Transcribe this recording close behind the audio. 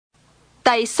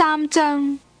第3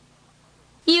章，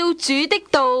要主的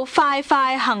道快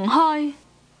快行開。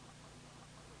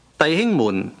弟兄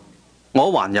們，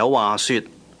我還有話說，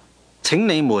請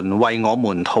你們為我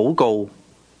們禱告，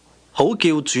好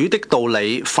叫主的道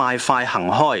理快快行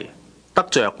開，得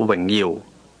着榮耀，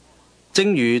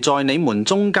正如在你們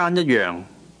中間一樣，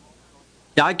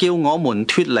也叫我們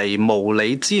脫離無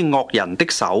理之惡人的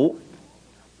手，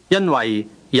因為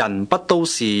人不都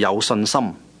是有信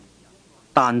心，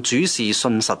但主是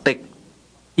信實的，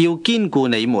要堅固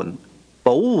你們，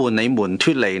保護你們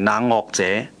脫離那惡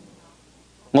者。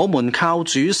我們靠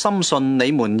主深信你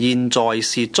們現在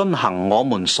是遵行我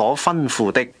們所吩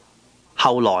咐的，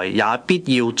後來也必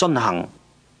要遵行。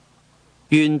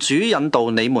願主引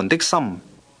導你們的心，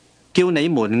叫你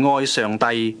們愛上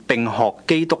帝，並學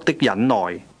基督的忍耐。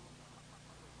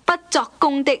不作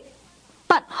工的，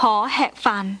不可吃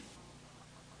飯。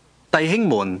弟兄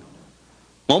們，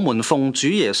我們奉主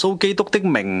耶穌基督的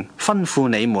名吩咐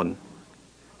你們，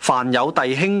凡有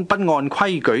弟兄不按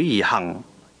規矩而行，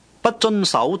不遵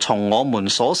守從我們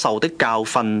所受的教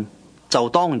訓，就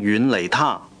當遠離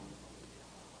他。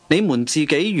你們自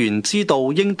己原知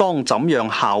道應當怎樣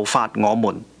效法我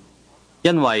們，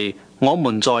因為我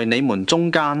們在你們中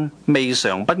間未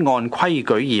嘗不按規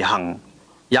矩而行，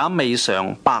也未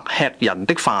嘗白吃人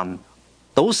的飯，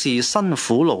倒是辛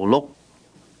苦勞碌，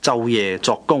晝夜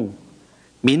作工，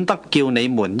免得叫你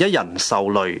們一人受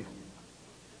累。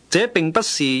這並不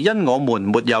是因我們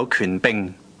沒有權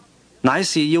柄，乃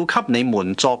是要給你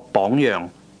們作榜樣，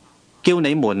叫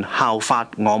你們效法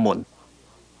我們。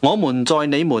我們在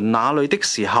你們那裏的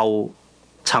時候，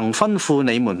曾吩咐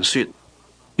你們說，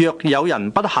若有人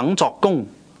不肯作工，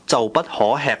就不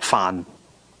可吃飯。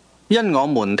因我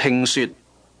們聽說，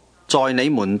在你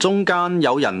們中間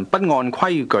有人不按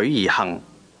規矩而行，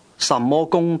什麼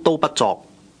工都不作，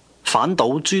反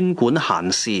倒專管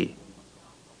閒事。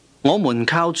我們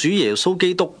靠主耶穌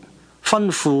基督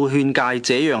吩咐勸誡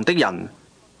這樣的人，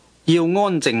要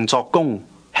安靜作工，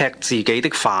吃自己的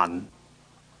飯。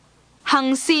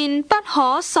行善不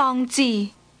可喪志。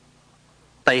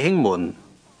弟兄們，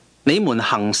你們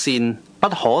行善不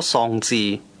可喪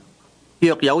志。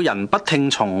若有人不聽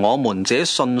從我們這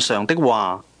信上的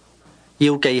話，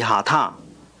要記下他，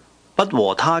不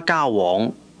和他交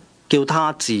往，叫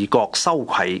他自覺羞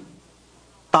愧，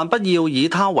但不要以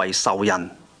他為仇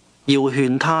人，要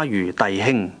勸他如弟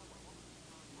兄。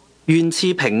願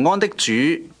賜平安的主，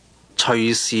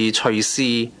隨時隨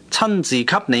地親自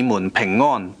給你們平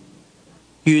安。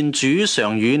願主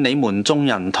常與你們眾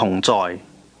人同在。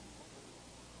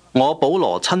我保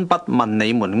羅親筆問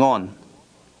你們安，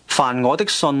凡我的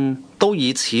信都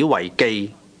以此為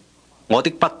記。我的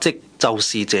筆跡就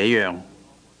是這樣。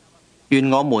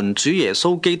願我們主耶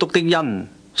穌基督的恩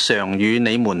常與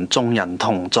你們眾人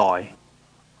同在。